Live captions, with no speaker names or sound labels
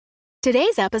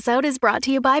Today's episode is brought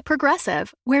to you by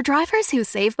Progressive, where drivers who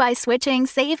save by switching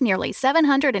save nearly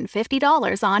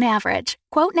 $750 on average.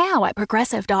 Quote now at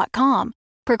Progressive.com.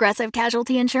 Progressive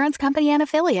Casualty Insurance Company and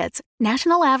Affiliates.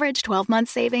 National average 12-month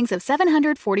savings of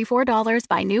 $744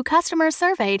 by new customers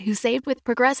surveyed who saved with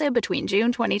Progressive between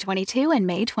June 2022 and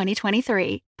May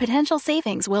 2023. Potential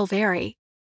savings will vary.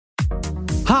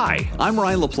 Hi, I'm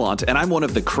Ryan LaPlante, and I'm one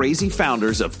of the crazy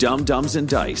founders of Dumb Dumbs and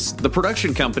Dice, the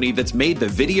production company that's made the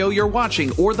video you're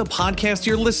watching or the podcast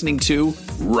you're listening to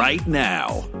right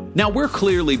now. Now, we're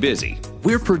clearly busy.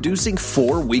 We're producing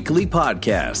 4 weekly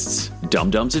podcasts: Dumb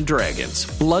Dumbs and Dragons,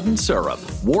 Blood and Syrup,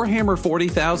 Warhammer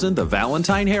 40,000, The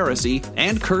Valentine Heresy,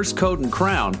 and Curse, Code, and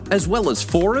Crown, as well as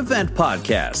 4 event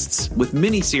podcasts, with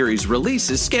miniseries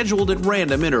releases scheduled at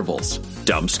random intervals: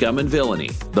 Dumb Scum and Villainy,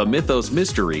 The Mythos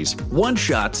Mysteries,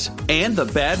 One-Shots, and the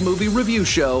bad movie review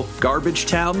show, Garbage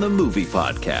Town the Movie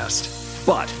Podcast.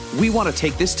 But we want to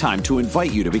take this time to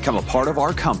invite you to become a part of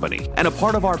our company and a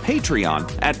part of our Patreon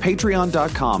at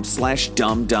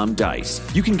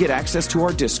patreon.com/dumbdumbdice. You can get access to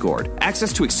our Discord,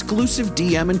 access to exclusive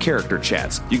DM and character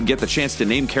chats. You can get the chance to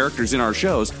name characters in our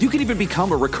shows. You can even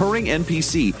become a recurring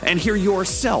NPC and hear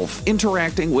yourself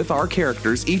interacting with our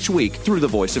characters each week through the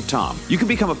voice of Tom. You can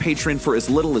become a patron for as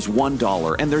little as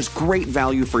 $1, and there's great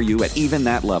value for you at even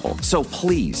that level. So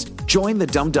please, join the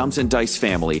Dumb Dumbs and Dice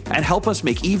family and help us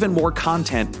make even more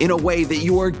content in a way that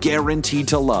you are guaranteed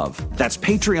to love. That's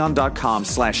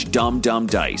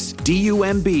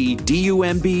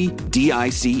patreon.com/dumbdumbdice.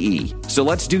 DUMBDICE. So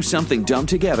let's do something dumb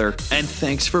together, and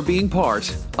thanks for being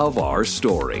part of our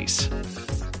stories.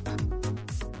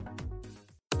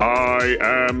 I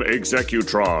am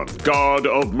Executron, god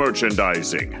of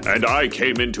merchandising, and I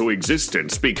came into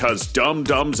existence because Dumb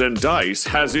Dumbs and Dice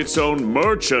has its own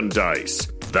merchandise.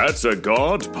 That's a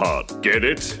god pod, get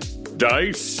it?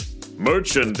 Dice?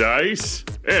 Merchandise?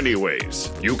 Anyways,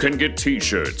 you can get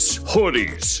t-shirts,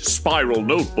 hoodies, spiral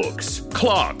notebooks,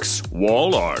 clocks,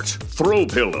 wall art, throw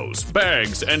pillows,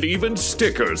 bags, and even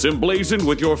stickers emblazoned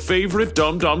with your favorite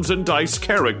Dumb Dumbs and Dice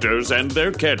characters and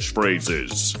their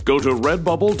catchphrases. Go to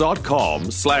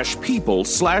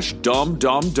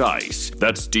redbubble.com/people/dumbdumbdice.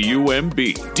 That's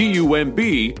DUMBDICE.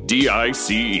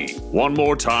 One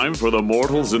more time for the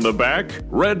mortals in the back.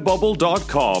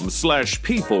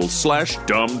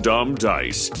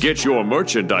 redbubble.com/people/dumbdumbdice. Get your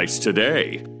merchandise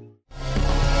today.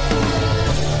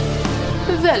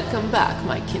 Welcome back,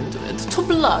 my kindred, to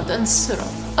Blood and Syrup,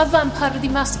 a Vampire the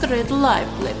Masquerade live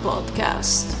play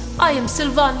podcast. I am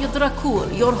Sylvania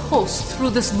Dracul, your host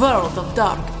through this world of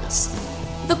darkness.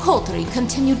 The coterie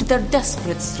continued their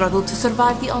desperate struggle to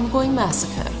survive the ongoing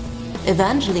massacre.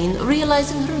 Evangeline,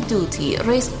 realizing her duty,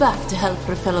 raced back to help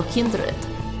her fellow kindred.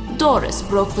 Doris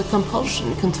broke the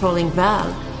compulsion controlling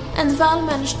Val, and Val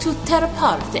managed to tear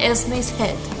apart Esme's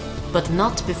head, but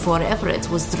not before Everett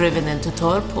was driven into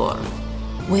torpor.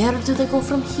 Where do they go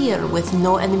from here with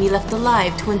no enemy left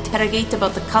alive to interrogate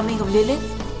about the coming of Lilith?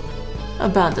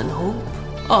 Abandon hope,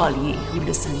 all ye who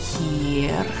listen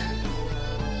here.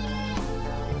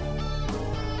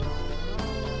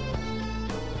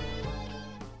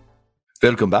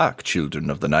 Welcome back, children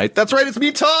of the night. That's right, it's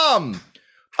me, Tom!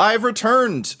 I've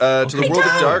returned to the world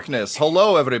of darkness.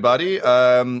 Hello, everybody.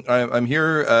 I'm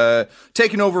here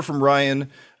taking over from Ryan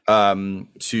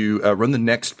to run the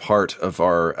next part of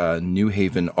our New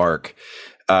Haven arc.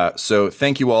 So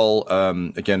thank you all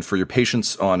again for your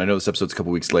patience on, I know this episode's a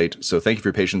couple weeks late, so thank you for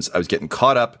your patience. I was getting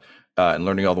caught up and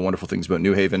learning all the wonderful things about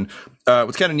New Haven.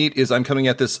 What's kind of neat is I'm coming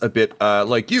at this a bit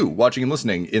like you, watching and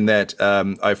listening, in that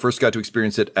I first got to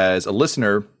experience it as a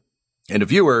listener and a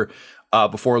viewer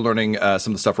before learning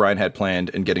some of the stuff Ryan had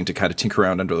planned and getting to kind of tinker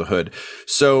around under the hood.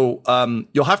 So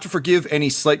you'll have to forgive any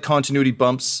slight continuity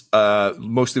bumps,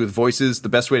 mostly with voices. The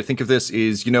best way to think of this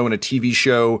is, you know, when a TV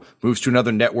show moves to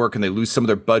another network and they lose some of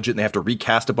their budget and they have to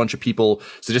recast a bunch of people,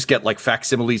 so just get like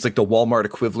facsimiles, like the Walmart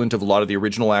equivalent of a lot of the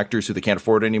original actors who they can't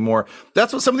afford anymore.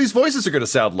 That's what some of these voices are going to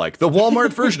sound like, the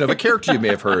Walmart version of a character you may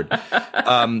have heard.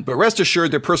 But rest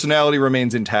assured, their personality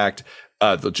remains intact.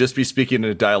 They'll just be speaking in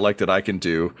a dialect that I can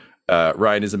do.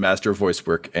 Ryan is a master of voice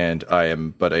work, and I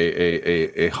am but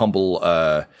a humble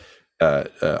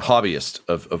hobbyist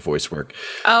of voice work.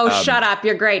 Oh, shut up.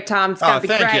 You're great, Tom. It's going to be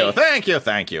great.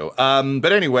 Thank you.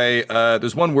 But anyway,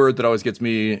 there's one word that always gets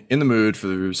me in the mood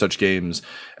for such games,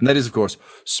 and that is, of course,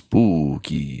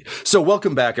 spooky. So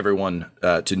welcome back, everyone,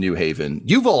 to New Haven.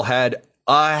 You've all had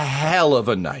a hell of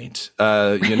a night.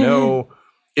 You know...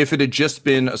 If it had just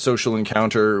been a social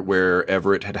encounter where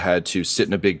Everett had to sit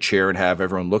in a big chair and have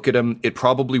everyone look at him, it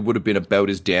probably would have been about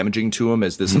as damaging to him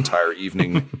as this entire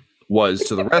evening was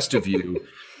to the rest of you.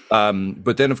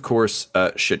 But then, of course,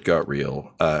 shit got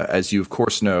real. As you, of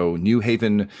course, know, New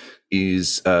Haven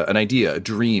is an idea, a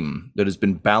dream that has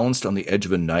been balanced on the edge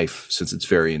of a knife since its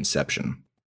very inception.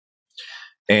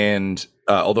 And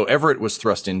although Everett was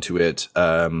thrust into it,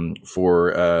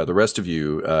 for the rest of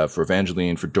you, for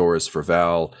Evangeline, for Doris, for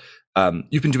Val,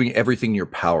 you've been doing everything in your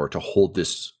power to hold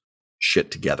this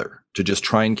shit together, to just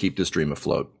try and keep this dream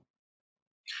afloat.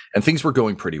 And things were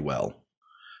going pretty well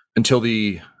until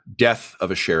the death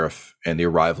of a sheriff and the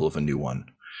arrival of a new one.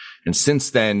 And since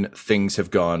then, things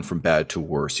have gone from bad to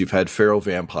worse. You've had feral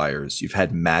vampires, you've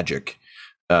had magic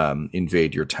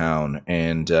invade your town,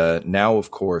 and now,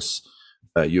 of course,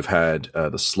 you've had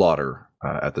the slaughter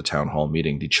at the town hall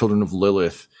meeting. The children of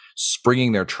Lilith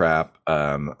springing their trap,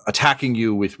 attacking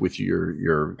you with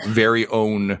your very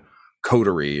own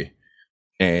coterie.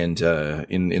 And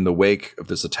in the wake of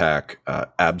this attack,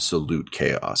 absolute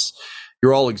chaos.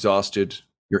 You're all exhausted,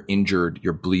 you're injured,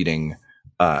 you're bleeding,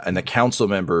 and the council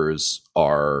members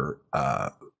are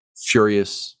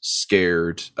furious,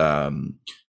 scared.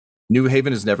 New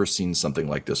Haven has never seen something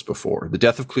like this before. The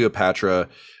death of Cleopatra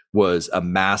was a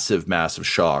massive, massive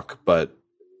shock, but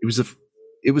it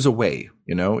was away,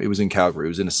 it was in Calgary, it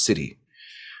was in a city.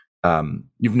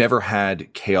 You've never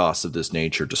had chaos of this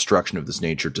nature, destruction of this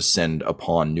nature descend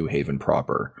upon New Haven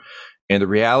proper. And the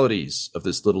realities of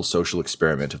this little social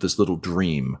experiment, of this little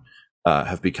dream,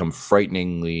 have become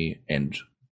frighteningly and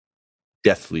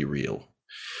deathly real.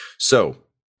 So,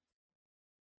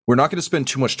 we're not going to spend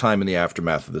too much time in the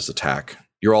aftermath of this attack.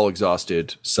 You're all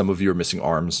exhausted. Some of you are missing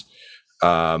arms.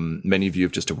 Many of you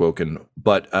have just awoken.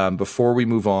 But before we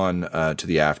move on to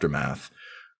the aftermath,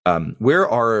 where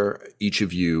are each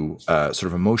of you sort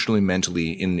of emotionally,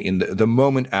 mentally in the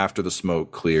moment after the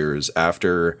smoke clears,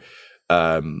 after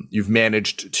you've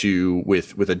managed to,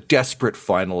 with a desperate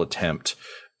final attempt,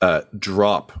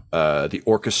 drop the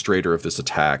orchestrator of this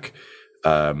attack?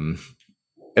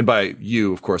 And by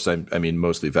you, of course, I mean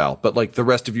mostly Val, but like the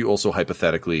rest of you also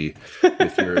hypothetically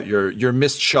with your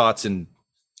missed shots and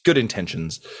good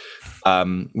intentions.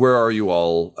 Where are you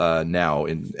all now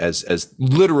as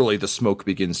literally the smoke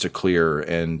begins to clear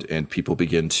and people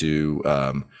begin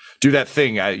to do that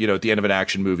thing, at the end of an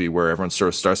action movie where everyone sort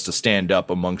of starts to stand up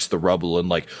amongst the rubble and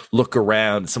like look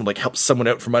around. Someone like helps someone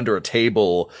out from under a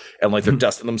table and like they're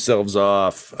dusting themselves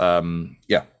off.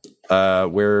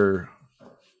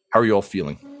 How are you all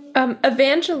feeling?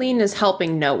 Evangeline is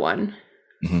helping no one.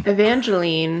 Mm-hmm.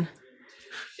 Evangeline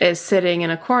is sitting in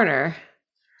a corner,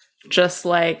 just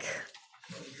like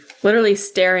literally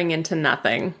staring into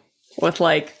nothing with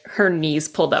like her knees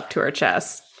pulled up to her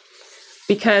chest.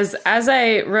 Because as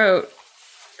I wrote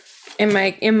in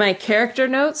my character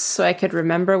notes so I could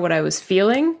remember what I was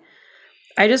feeling,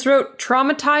 I just wrote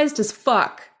traumatized as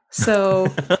fuck.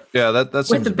 So yeah, that's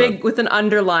with an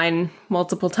underline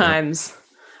multiple times.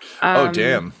 Oh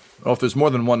damn! Oh, if there's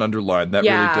more than one underline, that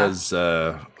really does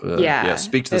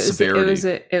speak to the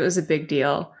severity. It was a big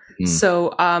deal.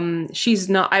 So she's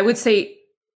not. I would say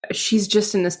she's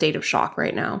just in a state of shock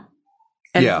right now,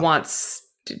 and wants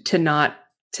to not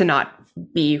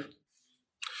be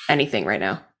anything right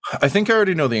now. I think I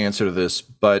already know the answer to this,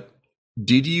 but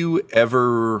did you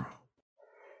ever?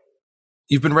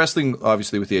 You've been wrestling,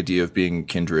 obviously, with the idea of being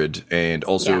kindred and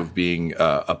also of being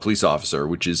a police officer,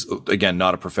 which is, again,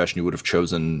 not a profession you would have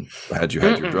chosen had you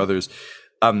had your druthers.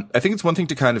 I think it's one thing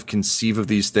to kind of conceive of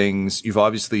these things. You've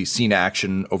obviously seen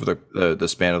action over the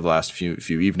span of the last few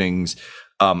evenings.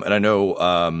 And I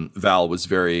know Val was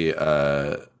very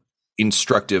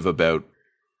instructive about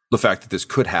the fact that this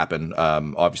could happen,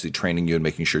 obviously training you and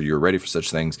making sure you're ready for such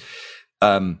things.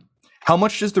 How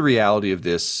much does the reality of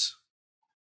this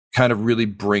kind of really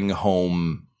bring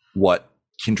home what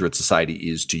kindred society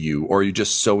is to you, or are you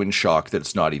just so in shock that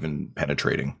it's not even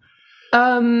penetrating?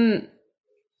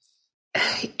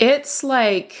 It's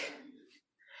like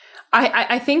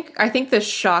I think the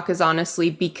shock is honestly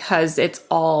because it's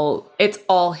all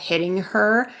hitting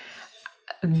her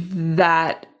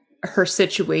that her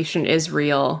situation is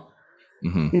real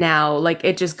now. Like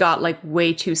it just got like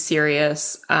way too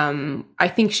serious. I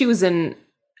think she was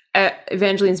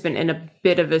Evangeline's been in a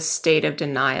bit of a state of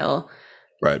denial.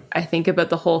 Right. I think about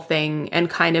the whole thing and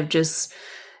kind of just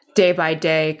day by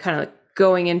day kind of like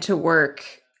going into work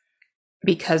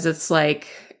because it's like,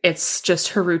 it's just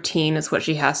her routine. It's what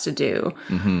she has to do.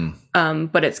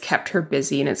 But it's kept her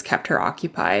busy and it's kept her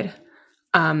occupied.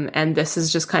 And this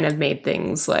has just kind of made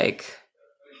things like,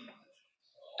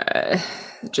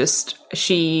 just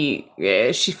she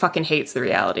fucking hates the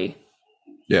reality.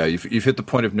 Yeah, you've hit the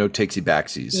point of no takesy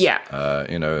backsies. Yeah.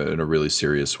 In a really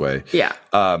serious way. Yeah.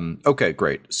 Okay,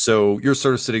 great. So you're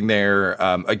sort of sitting there.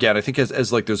 Again, I think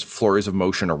as like there's flurries of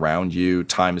motion around you,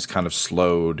 time is kind of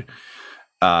slowed.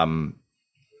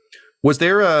 Was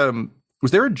there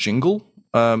a jingle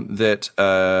that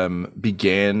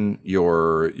began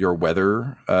your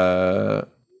weather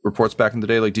reports back in the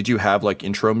day? Like, did you have like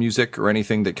intro music or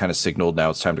anything that kind of signaled now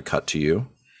it's time to cut to you?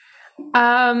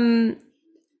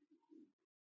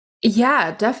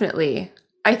 Yeah, definitely.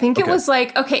 I think it was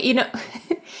like, okay,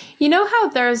 you know how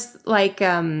there's like,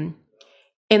 in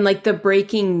like the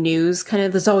breaking news kind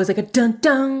of, there's always like a dun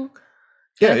dun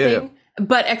thing,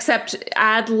 but except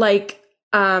add like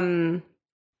a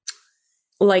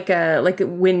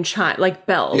wind chime, like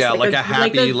bells. Yeah, like a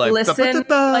happy, like listen,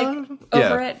 like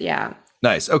over it. Yeah.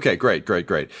 Nice. Okay, great.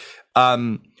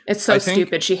 It's so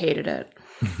stupid. She hated it.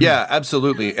 Yeah,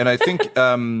 absolutely. And I think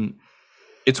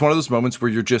it's one of those moments where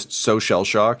you're just so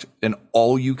shell-shocked and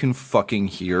all you can fucking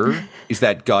hear is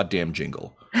that goddamn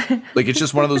jingle. Like, it's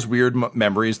just one of those weird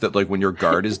memories that, like, when your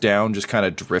guard is down, just kind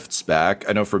of drifts back.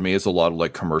 I know for me, it's a lot of,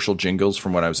 like, commercial jingles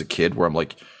from when I was a kid where I'm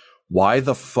like, why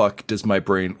the fuck does my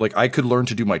brain... Like, I could learn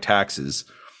to do my taxes,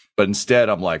 but instead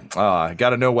I'm like, I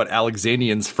got to know what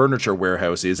Alexanian's furniture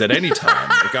warehouse is at any time.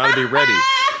 I got to be ready.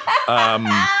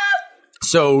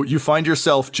 So you find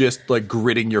yourself just like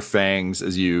gritting your fangs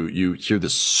as you hear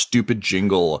this stupid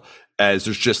jingle as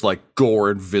there's just like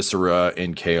gore and viscera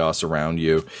and chaos around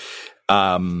you.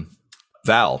 Val.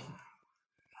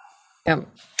 Yep.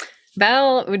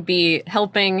 Val would be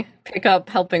helping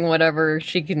whatever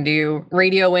she can do,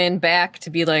 radio in back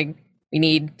to be like, we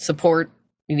need support.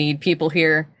 We need people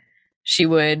here. She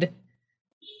would,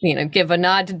 give a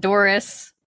nod to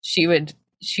Doris. She would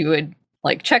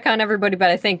like check on everybody,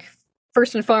 but I think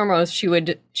first and foremost, she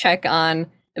would check on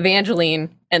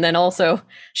Evangeline, and then also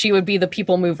she would be the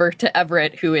people mover to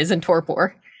Everett, who is in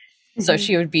torpor. Mm-hmm. So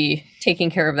she would be taking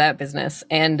care of that business.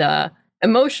 And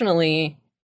emotionally,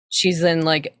 she's in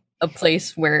like a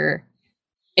place where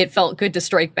it felt good to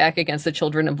strike back against the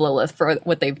children of Lilith for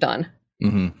what they've done.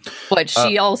 Mm-hmm. But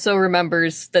she also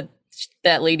remembers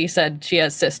that lady said she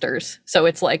has sisters. So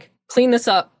it's like, clean this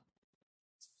up,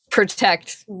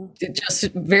 protect,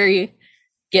 just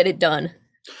get it done.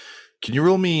 Can you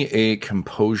roll me a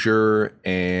composure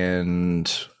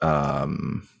and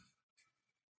I'm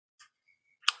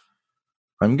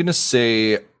going to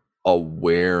say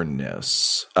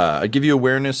awareness. I give you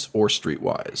awareness or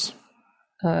streetwise.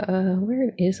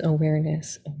 Where is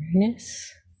awareness?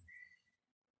 Awareness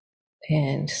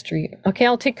and street. Okay,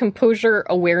 I'll take composure,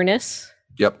 awareness.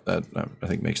 Yep, that I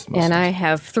think makes the most sense. And I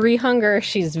have 3 hunger.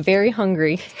 She's very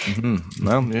hungry. Mm-hmm.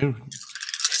 Well,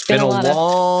 it's been a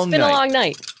long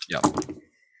night. Yeah. Let's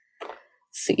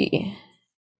see.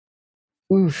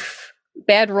 Oof.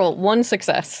 Bad roll. 1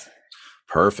 success.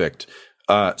 Perfect.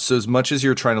 So as much as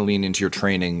you're trying to lean into your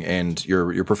training and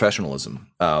your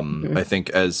professionalism, I think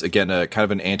as, again, a kind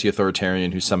of an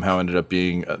anti-authoritarian who somehow ended up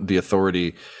being the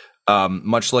authority,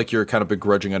 much like your kind of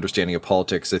begrudging understanding of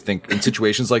politics, I think in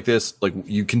situations like this, like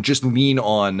you can just lean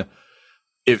on,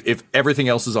 if everything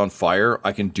else is on fire,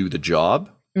 I can do the job.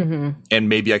 Mm-hmm. And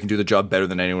maybe I can do the job better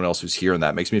than anyone else who's here, and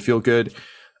that makes me feel good.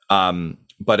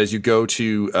 But as you go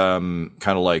to kind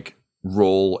of like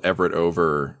roll Everett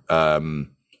over,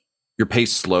 your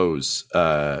pace slows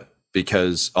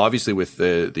because obviously with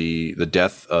the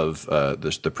death of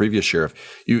the previous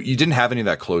sheriff, you didn't have any of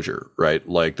that closure, right?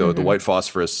 Like the white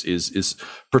phosphorus is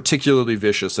particularly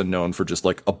vicious and known for just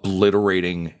like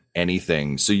obliterating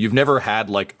anything. So you've never had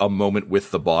like a moment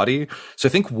with the body. So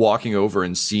I think walking over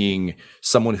and seeing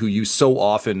someone who you so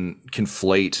often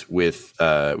conflate with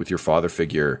your father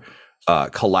figure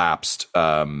collapsed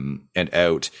and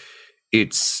out,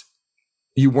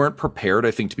 you weren't prepared,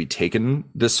 I think, to be taken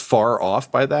this far off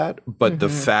by that. But the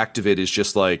fact of it is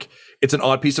just like, it's an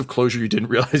odd piece of closure you didn't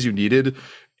realize you needed.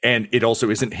 And it also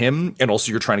isn't him. And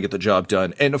also you're trying to get the job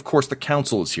done. And of course the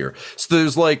council is here. So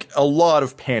there's like a lot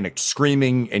of panicked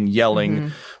screaming and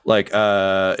yelling. Like,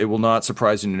 it will not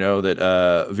surprise you to know that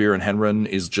Viren Henron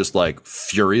is just like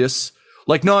furious,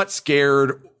 like not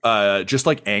scared, just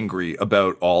like angry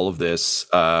about all of this.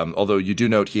 Although you do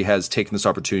note he has taken this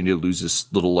opportunity to lose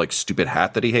this little like stupid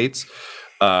hat that he hates.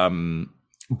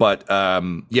 But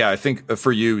I think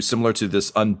for you, similar to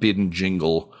this unbidden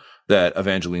jingle that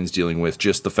Evangeline's dealing with,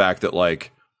 just the fact that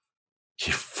like he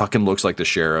fucking looks like the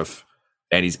sheriff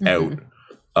and he's out.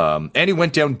 And he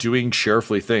went down doing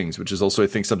sheriffly things, which is also, I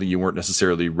think, something you weren't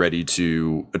necessarily ready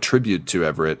to attribute to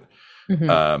Everett,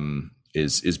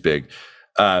 is big.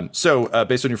 So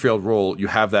based on your failed roll, you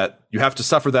have to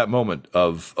suffer that moment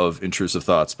of intrusive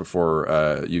thoughts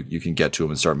before you can get to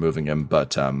him and start moving him.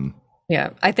 But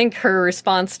yeah, I think her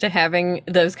response to having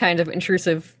those kind of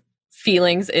intrusive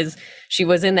feelings is she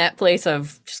was in that place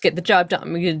of just get the job done.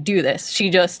 I'm going to do this. She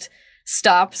just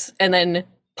stops and then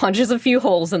punches a few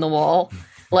holes in the wall.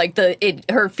 Like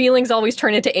her feelings always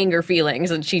turn into anger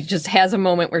feelings, and she just has a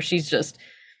moment where she's just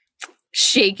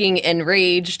shaking and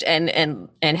raged and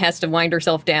has to wind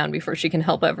herself down before she can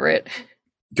help Everett.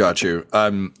 Got you.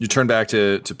 You turn back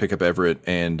to pick up Everett,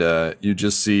 and you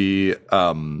just see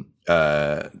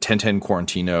 1010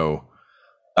 Quarantino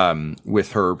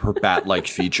with her bat-like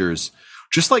features,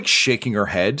 just like shaking her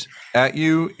head at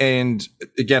you. And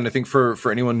again, I think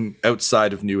for anyone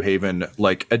outside of New Haven,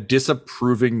 like a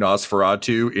disapproving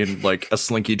Nosferatu in like a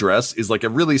slinky dress is like a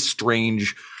really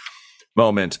strange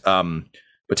moment.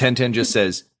 But 1010 just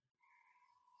says,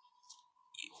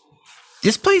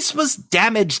 "This place was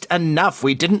damaged enough.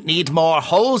 We didn't need more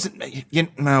holes."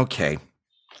 Okay.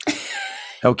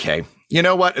 Okay. You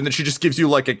know what? And then she just gives you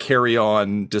like a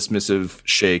carry-on dismissive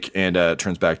shake and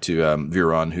turns back to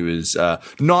Viron, who is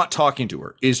not talking to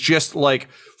her, is just like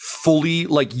fully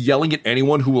like yelling at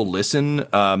anyone who will listen.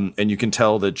 And you can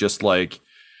tell that just like,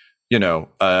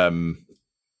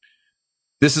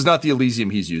 this is not the Elysium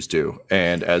he's used to.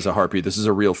 And as a Harpy, this is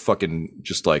a real fucking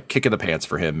just like kick in the pants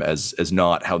for him as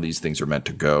not how these things are meant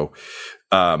to go.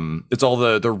 It's all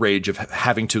the rage of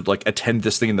having to like attend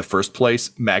this thing in the first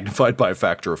place, magnified by a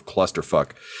factor of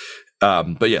clusterfuck.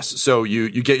 But yes, so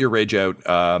you get your rage out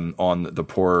on the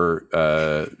poor,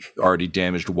 already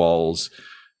damaged walls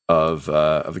of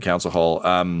the council hall.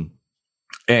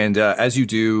 And as you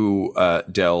do,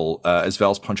 Del, as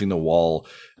Val's punching the wall,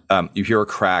 you hear a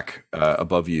crack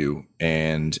above you,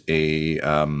 and a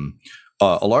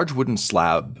large wooden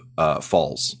slab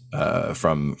falls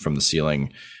from the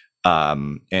ceiling.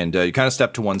 And you kind of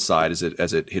step to one side as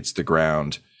it hits the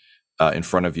ground in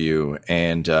front of you,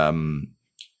 and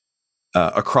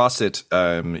across it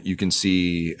you can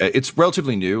see it's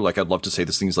relatively new. Like, I'd love to say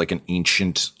this thing is like an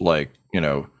ancient, like,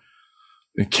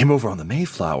 it came over on the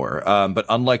Mayflower, but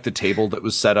unlike the table that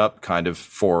was set up kind of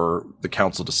for the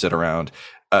council to sit around,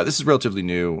 this is relatively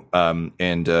new, and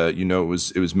it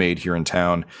was made here in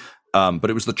town. But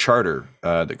it was the charter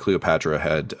that Cleopatra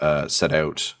had set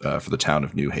out for the town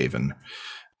of New Haven,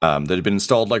 that had been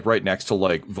installed like right next to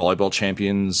like volleyball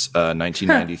champions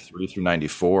 1993 through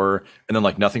 94, and then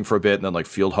like nothing for a bit, and then like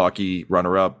field hockey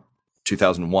runner-up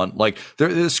 2001. Like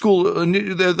the school,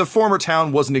 the former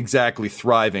town wasn't exactly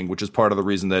thriving, which is part of the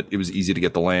reason that it was easy to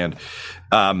get the land.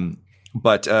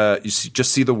 But you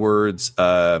just see the words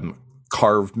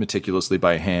carved meticulously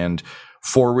by hand: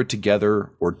 "Forward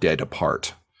together or dead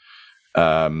apart."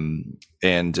 And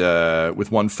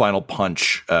with one final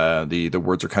punch, the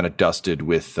words are kind of dusted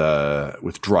with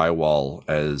drywall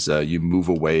as you move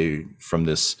away from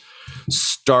this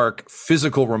stark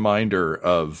physical reminder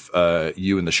of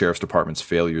you and the sheriff's department's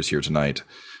failures here tonight,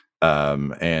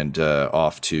 and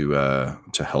off to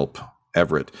help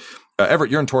Everett.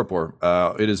 Everett, you're in Torpor.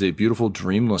 It is a beautiful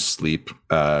dreamless sleep,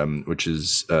 which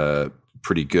is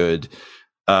pretty good.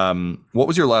 What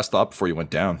was your last thought before you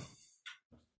went down?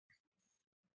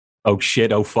 Oh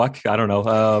shit! Oh fuck! I don't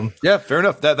know. Yeah, fair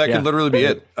enough. That can literally be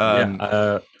it.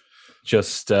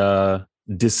 Just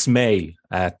dismay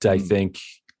at I think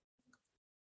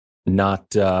not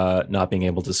being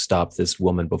able to stop this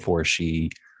woman before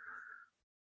she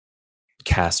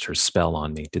cast her spell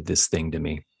on me. Did this thing to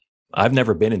me. I've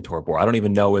never been in Torpor. I don't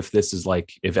even know if this is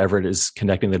like if Everett is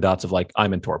connecting the dots of like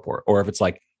I'm in Torpor, or if it's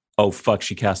like, oh fuck,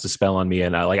 she cast a spell on me,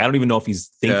 and I don't even know if he's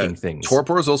thinking things.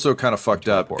 Torpor is also kind of fucked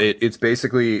up. It's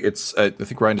basically I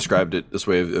think Ryan described it this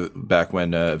way back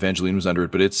when Evangeline was under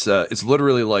it, but it's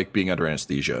literally like being under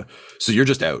anesthesia. So you're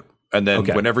just out, and then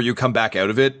whenever you come back out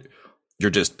of it, you're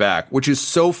just back, which is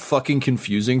so fucking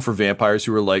confusing for vampires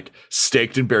who are like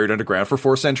staked and buried underground for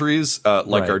 4 centuries,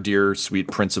 like our dear sweet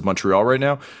Prince of Montreal right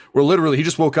now, where literally he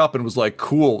just woke up and was like,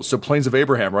 cool, so Plains of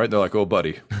Abraham, right? And they're like, oh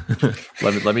buddy,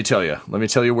 let me tell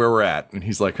you where we're at. And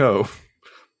he's like, oh,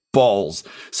 balls.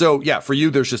 So yeah, for you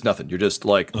there's just nothing. You're just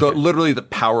like literally the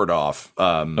powered off.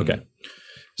 Then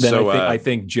so I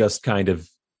think just kind of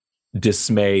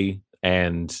dismay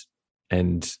and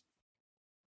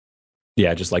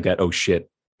yeah, just like that, oh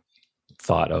shit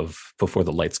thought of before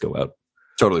the lights go out.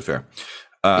 Totally fair.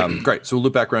 Great. So we'll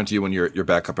loop back around to you when you're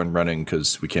back up and running,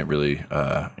 because we can't really,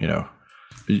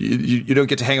 you don't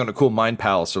get to hang out in a cool mind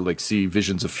palace or like see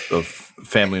visions of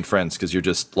family and friends, because you're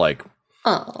just like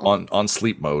on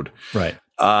sleep mode. Right.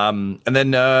 And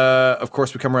then, of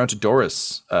course, we come around to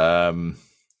Doris,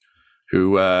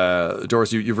 who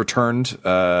Doris, you've returned,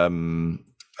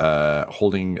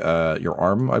 holding your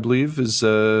arm, I believe, is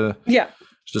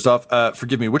just off.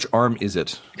 Forgive me, which arm is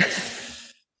it?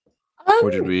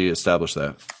 Or did we establish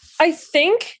that? I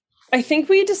think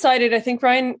we decided. I think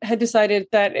Ryan had decided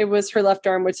that it was her left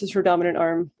arm, which is her dominant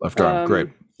arm. Left arm, great.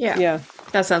 Yeah,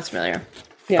 that sounds familiar.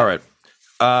 Yeah. All right.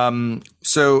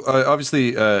 So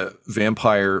obviously,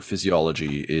 vampire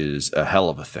physiology is a hell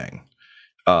of a thing,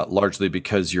 largely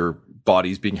because your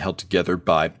body's being held together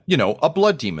by, a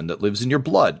blood demon that lives in your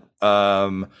blood.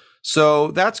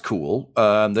 So that's cool.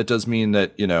 That does mean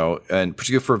that, and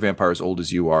particularly for a vampire as old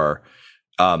as you are,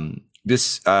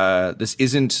 this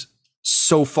isn't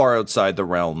so far outside the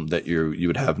realm that you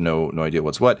would have no idea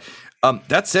what's what.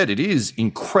 That said, it is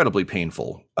incredibly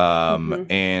painful.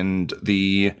 And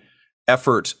the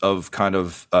effort of kind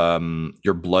of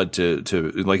your blood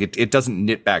to like it doesn't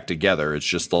knit back together. It's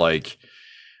just like,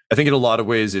 I think in a lot of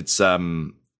ways it's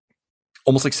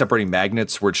almost like separating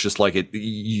magnets, where it's just like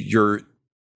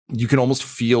you can almost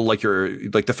feel like you're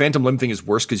like the phantom limb thing is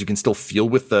worse because you can still feel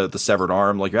with the severed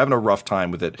arm, like you're having a rough time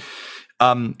with it.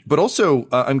 But also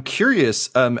I'm curious,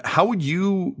 how would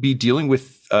you be dealing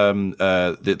with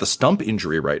the stump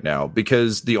injury right now?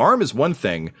 Because the arm is one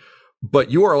thing,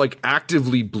 but you are like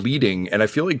actively bleeding. And I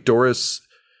feel like Doris,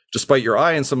 despite your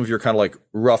eye and some of your kind of like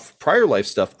rough prior life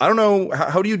stuff, I don't know,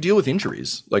 how do you deal with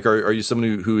injuries? Like, are you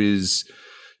someone who is,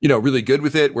 really good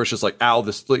with it, where it's just like, ow,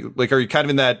 this, like, are you kind of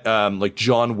in that, like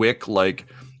John Wick, like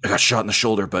I got shot in the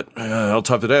shoulder, but I'll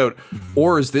tough it out.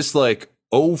 Or is this like,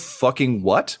 oh, fucking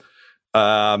what?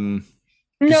 No,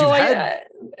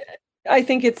 I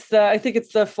think it's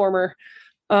the former.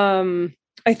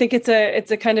 I think it's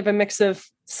a kind of a mix of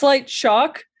slight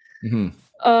shock.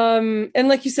 And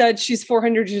like you said, she's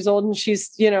 400 years old and she's,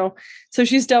 so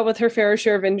she's dealt with her fair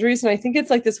share of injuries. And I think it's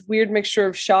like this weird mixture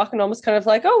of shock and almost kind of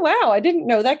like, oh, wow, I didn't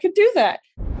know that could do that.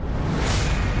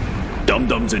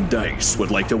 Dum-Dums and Dice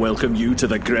would like to welcome you to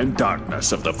the grim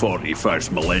darkness of the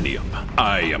 41st millennium.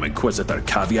 I am Inquisitor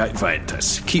Caveat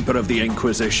Ventus, keeper of the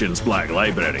Inquisition's Black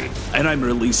Library, and I'm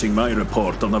releasing my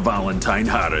report on the Valentine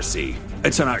Heresy.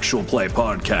 It's an actual play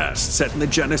podcast set in the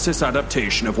Genesis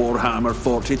adaptation of Warhammer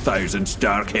 40,000's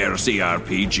Dark Heresy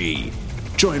RPG.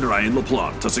 Join Ryan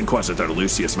LaPlante as Inquisitor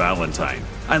Lucius Valentine,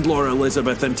 and Laura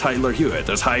Elizabeth and Tyler Hewitt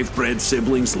as hive-bred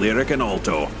siblings Lyric and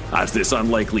Alto, as this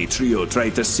unlikely trio try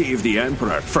to save the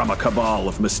Emperor from a cabal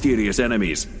of mysterious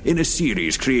enemies in a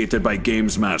series created by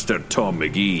games master Tom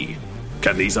McGee.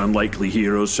 Can these unlikely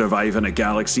heroes survive in a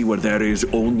galaxy where there is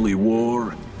only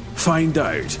war? Find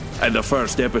out in the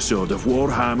first episode of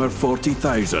Warhammer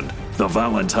 40,000, The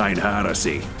Valentine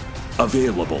Heresy.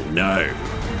 Available now.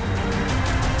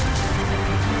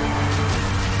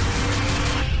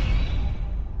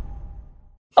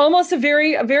 Almost a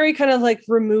very kind of like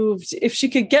removed. If she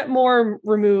could get more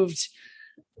removed,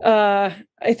 I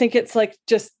think it's like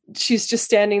she's just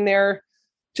standing there,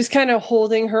 just kind of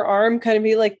holding her arm, kind of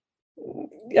be like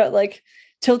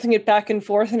tilting it back and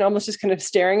forth and almost just kind of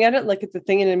staring at it like it's a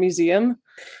thing in a museum.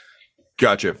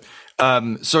 Gotcha.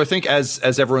 So I think as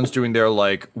everyone's doing their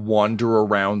like wander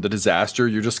around the disaster,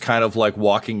 you're just kind of like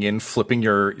walking in, flipping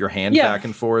your hand back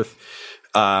and forth.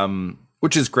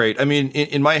 Which is great. I mean,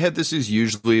 in my head, this is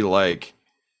usually like,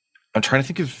 I'm trying to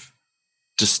think of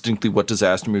distinctly what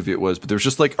disaster movie it was, but there's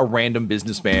just like a random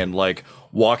businessman like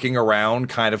walking around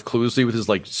kind of cluelessly with his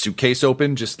like suitcase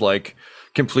open, just like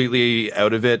completely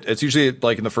out of it. It's usually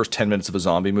like in the first 10 minutes of a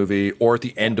zombie movie or at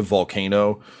the end of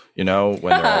Volcano, when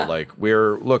they're all like, we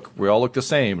all look the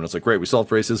same. And it's like, great, we solved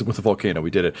racism with a volcano.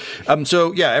 We did it.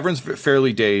 So yeah, everyone's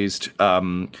fairly dazed.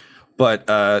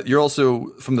 But you're also,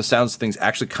 from the sounds of things,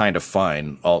 actually kind of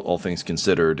fine, all things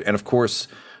considered. And of course,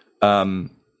 in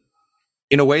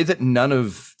a way that none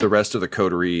of the rest of the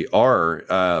coterie are,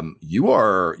 you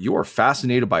are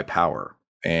fascinated by power,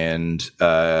 and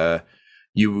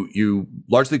you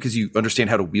largely because you understand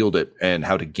how to wield it and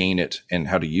how to gain it and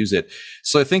how to use it.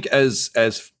 So I think as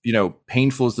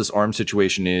painful as this arm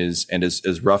situation is, and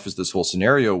as rough as this whole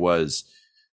scenario was,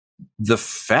 the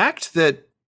fact that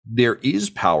there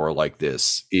is power like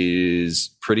this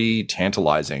is pretty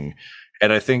tantalizing,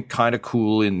 and I think kind of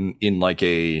cool in like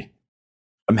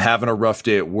I'm having a rough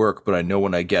day at work, but I know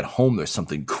when I get home there's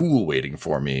something cool waiting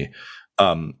for me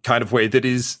kind of way that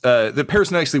is that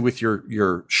pairs nicely with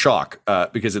your shock,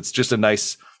 because it's just a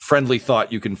nice friendly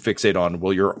thought you can fixate on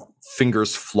while your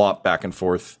fingers flop back and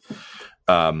forth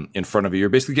in front of you. You're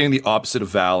basically getting the opposite of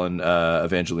Val and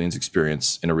Evangeline's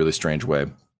experience in a really strange way.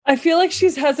 I feel like she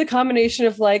has a combination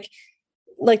of like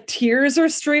tears are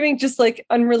streaming just like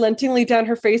unrelentingly down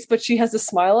her face, but she has a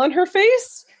smile on her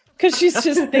face. because she's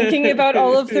just thinking about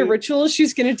all of the rituals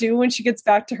she's going to do when she gets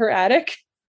back to her attic.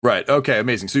 Right. Okay.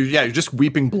 Amazing. So yeah, you're just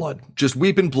weeping blood,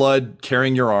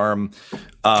 carrying your arm,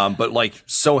 but like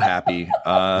so happy,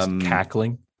 Just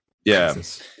cackling. Yeah,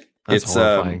 Jesus. it's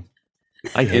horrifying.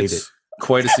 I hate it's it.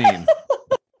 quite a scene.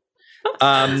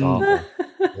 It's awful.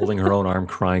 Holding her own arm,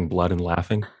 crying blood and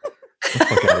laughing. Get the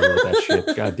fuck out of here with that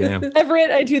shit. God damn. Everett,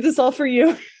 I do this all for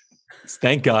you.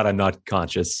 Thank God I'm not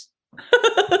conscious.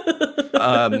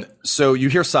 So you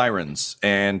hear sirens,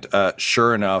 and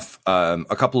sure enough,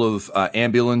 a couple of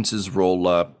ambulances roll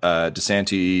up.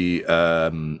 DeSanti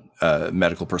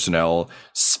medical personnel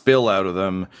spill out of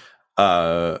them.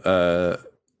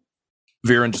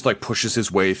 Viren just like pushes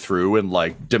his way through and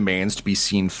like demands to be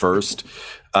seen first.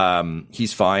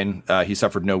 He's fine. He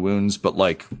suffered no wounds, but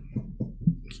like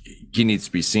he needs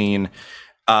to be seen.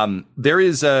 There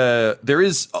is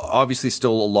obviously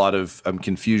still a lot of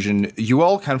confusion. You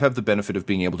all kind of have the benefit of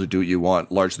being able to do what you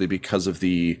want, largely because of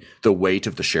the weight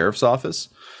of the sheriff's office.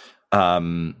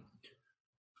 And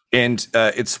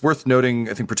it's worth noting,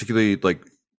 I think, particularly like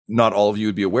not all of you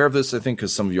would be aware of this, I think,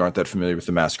 because some of you aren't that familiar with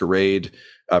the Masquerade,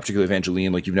 particularly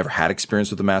Evangeline. Like you've never had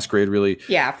experience with the Masquerade, really.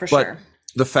 Yeah, for But sure.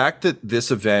 the fact that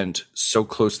this event so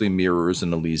closely mirrors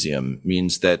an Elysium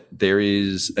means that there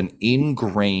is an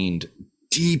ingrained,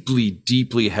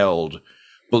 deeply held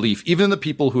belief, even in the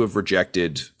people who have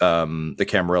rejected the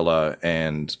Camarilla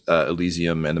and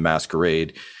Elysium and the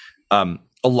Masquerade.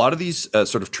 A lot of these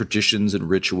sort of traditions and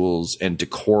rituals and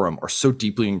decorum are so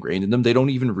deeply ingrained in them, they don't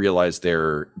even realize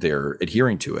they're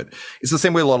adhering to it. It's the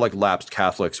same way a lot of like lapsed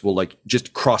Catholics will like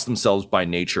just cross themselves by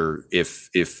nature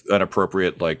if an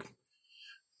appropriate, like,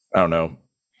 I don't know,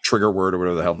 trigger word or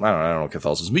whatever the hell. I don't know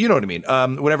Catholicism, but you know what I mean.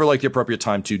 Whenever like the appropriate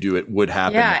time to do it would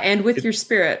happen. Yeah, and with your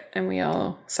spirit, and we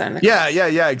all sign the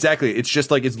Yeah, exactly. It's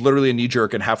just like it's literally a knee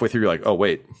jerk, and halfway through you're like, oh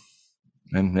wait.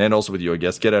 And also with you, I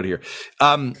guess, get out of here.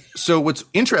 So what's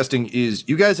interesting is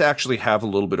you guys actually have a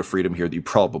little bit of freedom here that you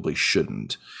probably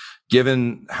shouldn't,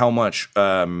 given how much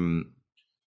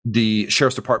the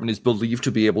sheriff's department is believed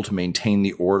to be able to maintain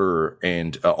the order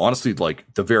and honestly, like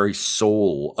the very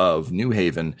soul of New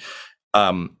Haven.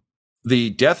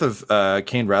 The death of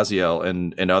Cain Raziel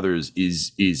and others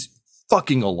is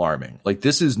fucking alarming. Like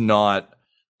this is not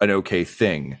an okay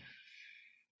thing.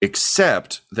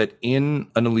 Except that in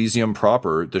an Elysium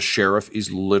proper, the sheriff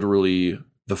is literally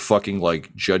the fucking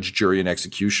like judge, jury, and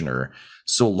executioner.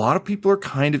 So a lot of people are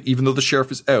kind of, even though the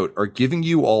sheriff is out, are giving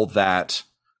you all that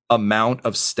amount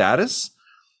of status,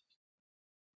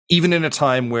 even in a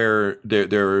time where they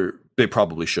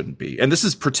probably shouldn't be. And this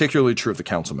is particularly true of the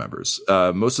council members.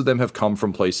 Most of them have come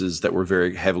from places that were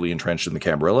very heavily entrenched in the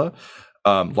Camarilla,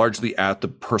 largely at the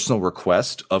personal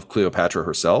request of Cleopatra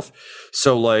herself.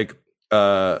 So like,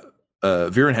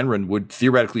 Viren Henrin would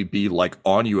theoretically be like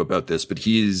on you about this, but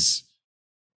he's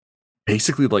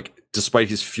basically like, despite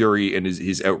his fury and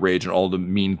his outrage and all the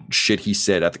mean shit he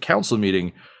said at the council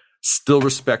meeting, still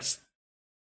respects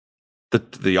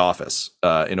the office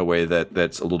in a way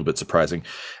that's a little bit surprising.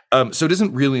 So it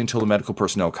isn't really until the medical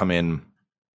personnel come in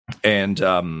and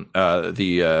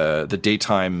the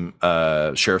daytime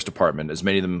sheriff's department, as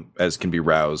many of them as can be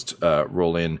roused,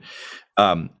 roll in.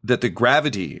 That the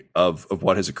gravity of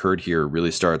what has occurred here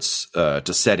really starts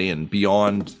to set in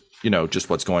beyond, just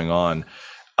what's going on.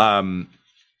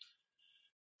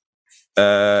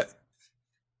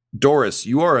 Doris,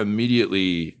 you are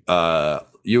immediately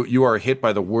you are hit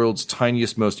by the world's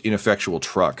tiniest, most ineffectual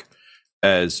truck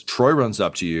as Troy runs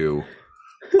up to you,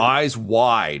 eyes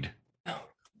wide,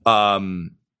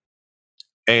 and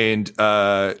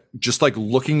just like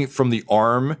looking from the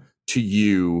arm to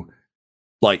you.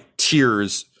 Like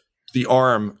tears, the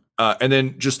arm, and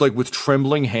then just like with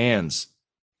trembling hands,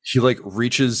 he like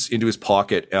reaches into his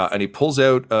pocket and he pulls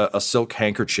out a silk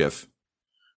handkerchief,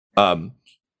 and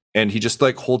he just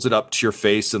like holds it up to your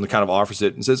face and kind of offers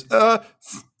it and says,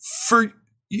 for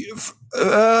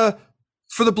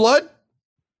the blood?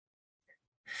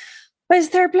 Is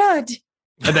there blood?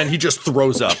 And then he just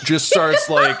throws up, just starts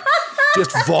like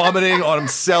just vomiting on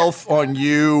himself, on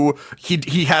you.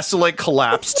 He has to like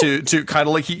collapse to kind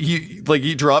of like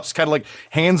he drops kind of like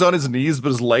hands on his knees, but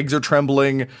his legs are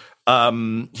trembling.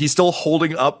 He's still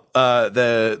holding up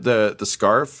the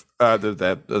scarf,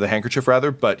 the handkerchief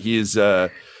rather, but he's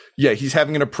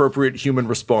having an appropriate human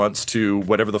response to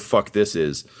whatever the fuck this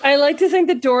is. I like to think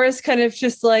that Doris kind of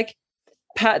just like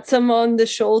pats him on the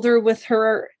shoulder with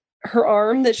her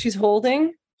arm that she's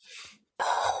holding.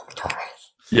 Oh, Doris.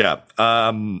 Yeah,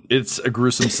 it's a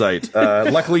gruesome sight.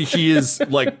 Luckily, he is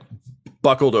like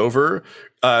buckled over.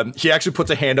 He actually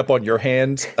puts a hand up on your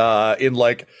hand in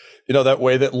that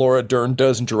way that Laura Dern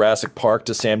does in Jurassic Park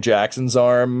to Sam Jackson's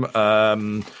arm.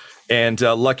 And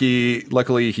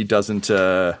luckily he doesn't.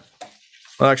 Well,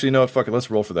 actually, you know what? Fuck it. Let's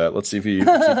roll for that. Let's see if he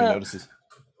notices.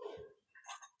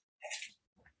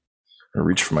 I'm gonna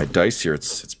reach for my dice here.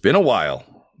 It's been a while.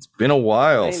 It's been a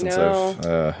while since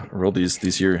I've rolled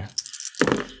these here.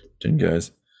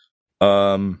 Guys.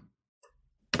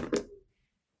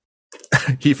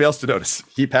 He fails to notice.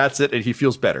 He pats it and he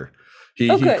feels better. He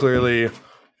clearly,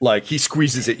 like, he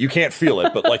squeezes it. You can't feel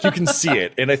it, but like you can see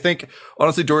it. And I think,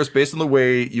 honestly, Doris, based on the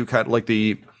way you kind of like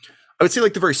I would say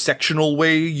like the very sectional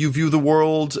way you view the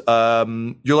world,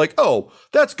 you're like, oh,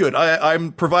 that's good.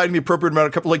 I'm providing the appropriate amount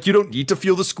of comfort. Like, you don't need to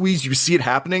feel the squeeze. You see it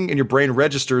happening and your brain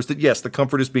registers that, yes, the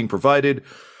comfort is being provided.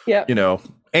 Yeah.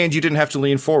 And you didn't have to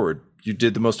lean forward. You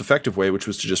did the most effective way, which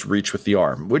was to just reach with the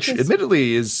arm, which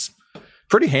admittedly is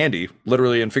pretty handy,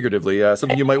 literally and figuratively.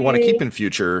 Something you might want to keep in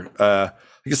future. I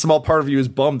think a small part of you is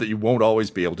bummed that you won't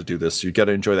always be able to do this. So you got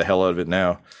to enjoy the hell out of it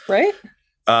now. Right.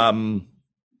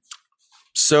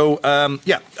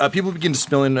 People begin to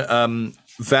spill in.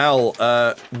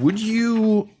 Val, would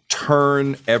you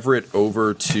turn Everett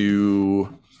over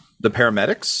to the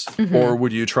paramedics, or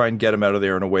would you try and get him out of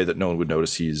there in a way that no one would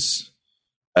notice he's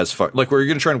as far? Like, were you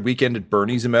going to try and weekend at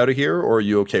Bernie's him out of here, or are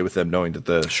you okay with them knowing that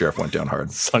the sheriff went down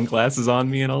hard? Sunglasses on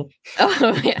me and all.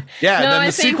 Oh yeah. Yeah, and then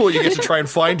the sequel, you get to try and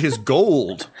find his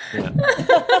gold.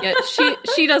 Yeah,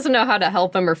 she doesn't know how to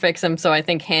help him or fix him, so I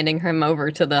think handing him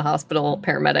over to the hospital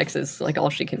paramedics is like all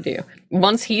she can do.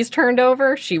 Once he's turned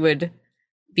over, she would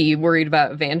be worried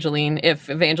about Evangeline if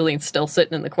Evangeline's still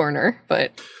sitting in the corner,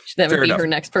 but that would be her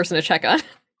next person to check on.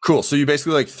 Cool. So you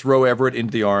basically like throw Everett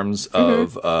into the arms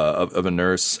of a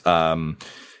nurse.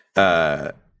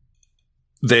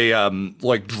 They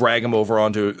like drag him over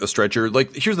onto a stretcher.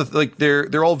 Like, here's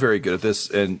they're all very good at this,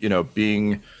 and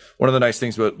being one of the nice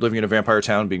things about living in a vampire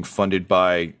town, being funded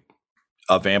by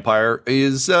a vampire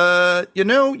is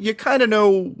you kind of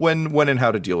know when and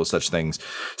how to deal with such things.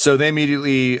 So they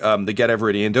immediately they get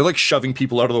Everett in. They're like shoving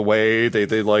people out of the way.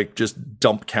 They like just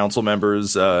dump council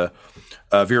members.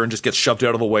 Viren just gets shoved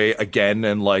out of the way again,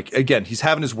 and like again, he's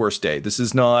having his worst day. This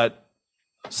is not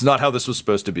how this was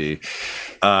supposed to be.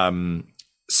 And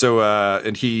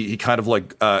he kind of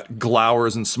like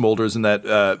glowers and smolders in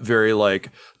that very like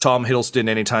Tom Hiddleston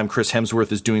anytime Chris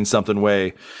Hemsworth is doing something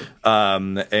way,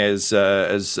 as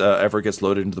Everett gets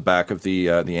loaded into the back of the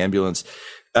ambulance.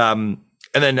 And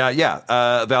then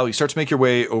Val, you start to make your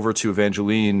way over to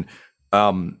Evangeline.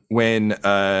 When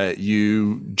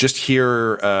you just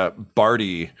hear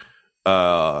Barty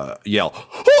yell,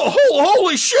 "Oh,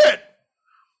 holy shit!"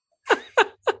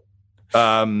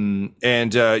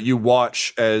 And you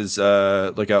watch as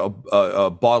like a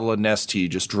bottle of Nestea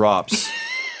just drops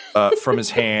from his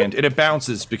hand, and it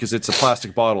bounces because it's a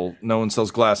plastic bottle. No one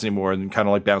sells glass anymore, and kind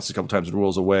of like bounces a couple times and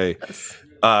rolls away.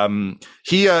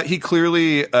 He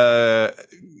clearly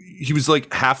he was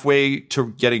like halfway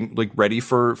to getting like ready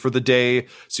for the day,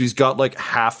 so he's got like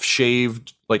half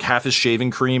shaved, like half is shaving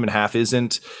cream and half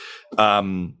isn't.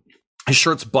 His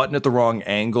shirt's buttoned at the wrong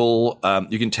angle.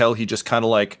 You can tell he just kind of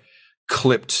like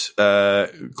clipped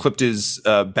his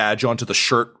badge onto the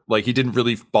shirt. Like, he didn't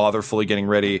really bother fully getting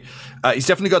ready. He's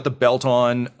definitely got the belt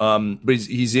on, but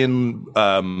he's in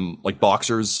like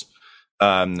boxers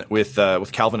with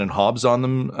Calvin and Hobbes on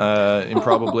them,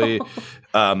 improbably.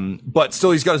 But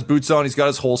still, he's got his boots on. He's got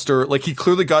his holster. Like, he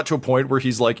clearly got to a point where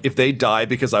he's like, if they die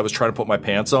because I was trying to put my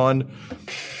pants on,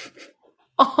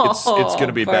 it's going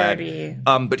to be bad.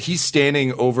 But he's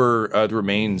standing over the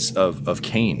remains of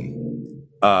Kane.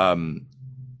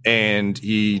 And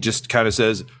he just kind of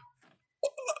says,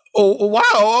 "Oh, wow.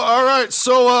 All right.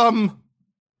 So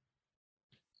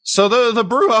the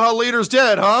Brouhaha leader's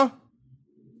dead, huh?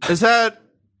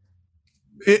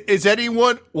 Is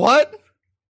anyone, what?"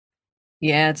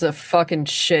 Yeah, it's a fucking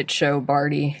shit show,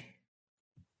 Barty.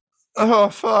 Oh,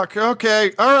 fuck.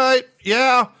 Okay. All right.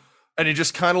 Yeah. And he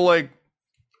just kind of like,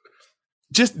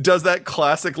 just does that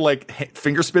classic like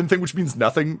finger spin thing, which means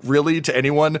nothing really to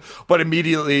anyone, but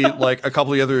immediately like a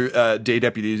couple of the other day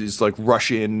deputies like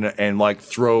rush in and like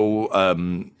throw a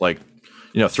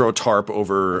tarp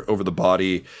over the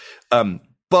body.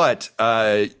 But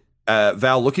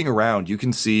Val, looking around, you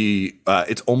can see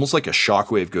it's almost like a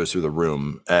shockwave goes through the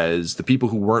room as the people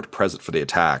who weren't present for the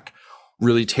attack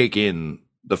really take in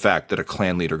the fact that a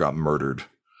clan leader got murdered.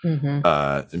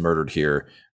 Murdered here.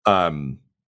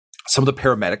 Some of the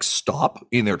paramedics stop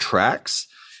in their tracks,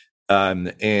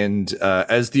 and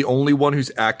as the only one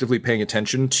who's actively paying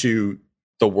attention to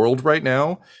the world right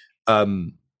now,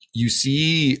 you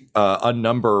see a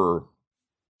number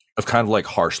of kind of like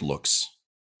harsh looks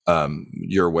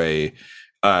your way.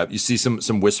 You see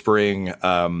some whispering.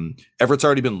 Everett's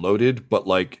already been loaded, but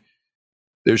like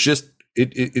there's just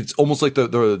it's almost like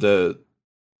the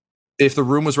if the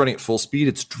room was running at full speed,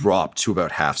 it's dropped to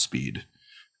about half speed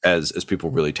as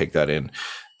people really take that in.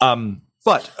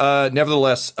 But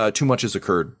nevertheless, too much has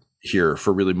occurred here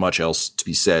for really much else to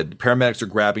be said. Paramedics are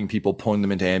grabbing people, pulling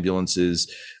them into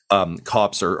ambulances.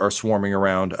 Cops are swarming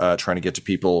around, trying to get to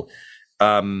people.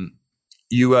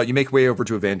 You make way over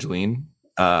to Evangeline,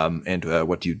 and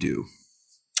what do you do?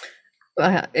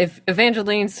 If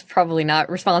Evangeline's probably not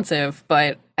responsive,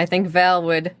 but I think Val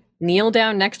would kneel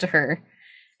down next to her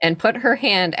and put her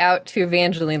hand out to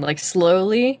Evangeline, like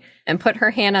slowly, and put her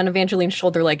hand on Evangeline's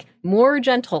shoulder, like more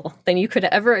gentle than you could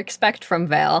ever expect from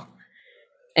Val,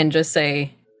 and just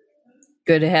say,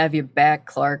 "Good to have you back,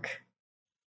 Clark."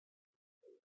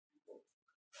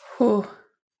 Whew.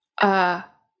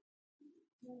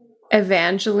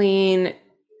 Evangeline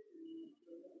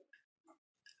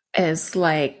is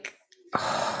like,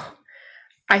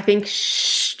 I think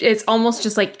it's almost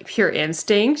just like pure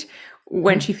instinct.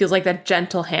 When she feels like that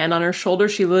gentle hand on her shoulder,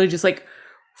 she literally just like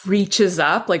reaches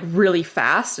up like really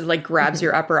fast and like grabs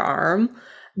your upper arm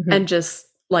and just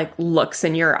like looks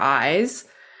in your eyes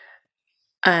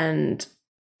and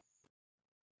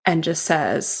just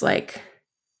says like,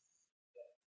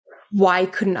 why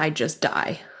couldn't I just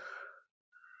die?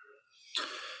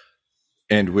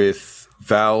 And with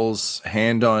Val's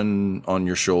hand on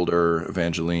your shoulder,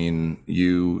 Evangeline,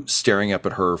 you staring up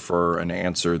at her for an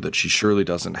answer that she surely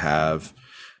doesn't have.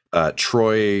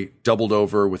 Troy doubled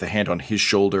over with a hand on his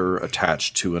shoulder,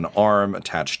 attached to an arm,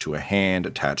 attached to a hand,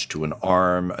 attached to an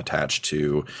arm, attached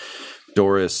to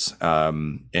Doris,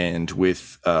 and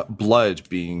with blood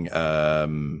being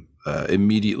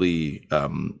immediately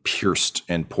pierced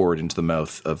and poured into the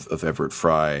mouth of Everett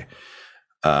Fry.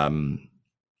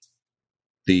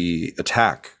 The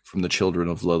attack from the children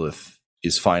of Lilith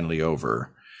is finally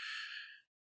over.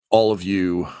 All of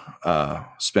you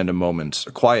spend a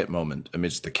quiet moment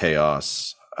amidst the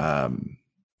chaos, the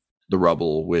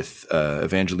rubble, with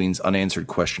Evangeline's unanswered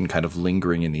question kind of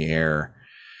lingering in the air.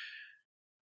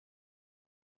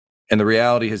 And the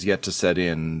reality has yet to set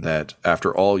in that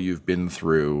after all you've been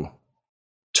through,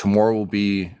 tomorrow will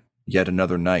be yet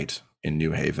another night in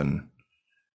New Haven.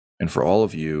 And for all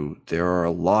of you, there are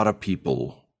a lot of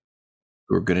people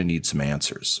who are going to need some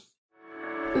answers.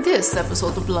 This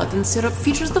episode of Blood and Syrup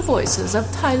features the voices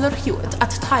of Tyler Hewitt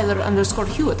at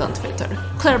Tyler_Hewitt on Twitter,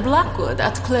 Claire Blackwood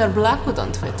at Claire Blackwood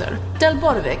on Twitter, Del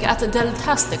Borvik at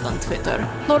Deltastic on Twitter,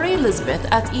 Laurie Elizabeth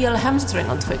at EL Hamstring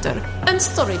on Twitter, and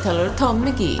storyteller Tom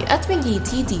McGee at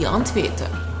McGeeTD on Twitter.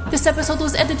 This episode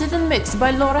was edited and mixed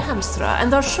by Laura Hamstra,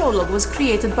 and our show log was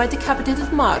created by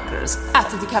Decapitated Markers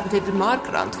at Decapitated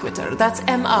Marker on Twitter. That's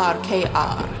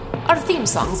MRKR. Our theme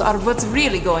songs are What's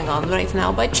Really Going On Right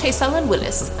Now by Chase Allen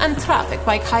Willis and Traffic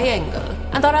by Kai Engel.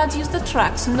 And our ads use the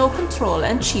tracks No Control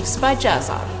and Chiefs by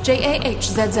Jazzar,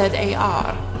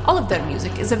 JAHZZAR. All of their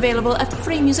music is available at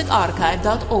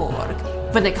freemusicarchive.org.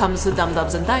 When it comes to Dum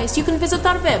Dums and Dice, you can visit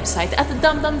our website at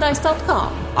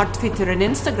dumdumdice.com, our Twitter and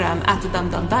Instagram at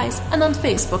dumdumdice, and on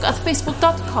Facebook at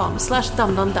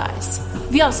facebook.com/dumdumdice.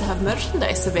 We also have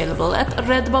merchandise available at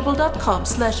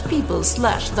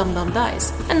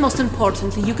redbubble.com/people/dumdumdice. And most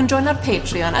importantly, you can join our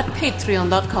Patreon at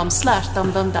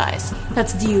patreon.com/dumdumdice.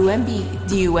 That's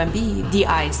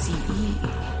DUMBDICE.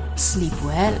 Sleep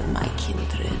well, my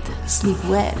kindred. Sleep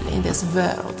well in this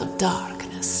world of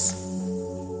darkness.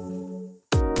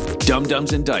 Dum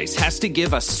Dums and Dice has to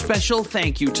give a special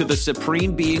thank you to the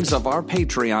supreme beings of our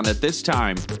Patreon at this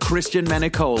time: Christian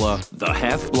Menicola, the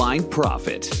Half-Blind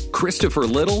Prophet, Christopher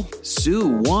Little, Sue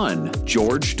One,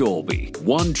 George Dolby,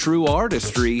 One True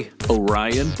Artistry,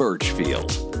 Orion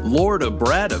Birchfield, Lord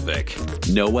Abradovic,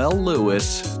 Noel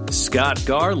Lewis, Scott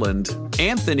Garland,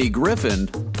 Anthony Griffin,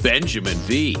 Benjamin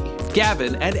V,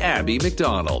 Gavin and Abby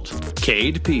McDonald,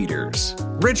 Cade Peters,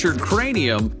 Richard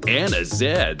Cranium, Anna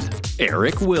Zed,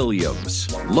 Eric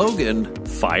Williams, Logan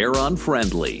Fire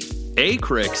Unfriendly,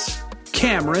 Acrix,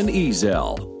 Cameron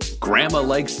Ezel, Grandma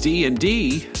Likes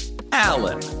D&D,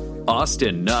 Alan,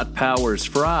 Austin Nut Powers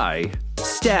Fry,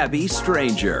 Stabby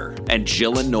Stranger, and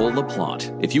Jill and Noel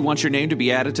LaPlante. If you want your name to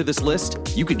be added to this list,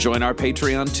 you can join our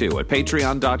Patreon too at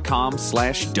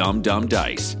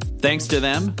patreon.com/dumdumdice. Thanks to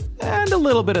them, and a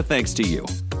little bit of thanks to you.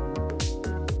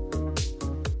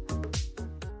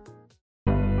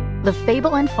 The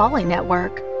Fable and Folly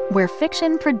Network, where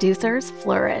fiction producers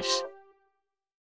flourish.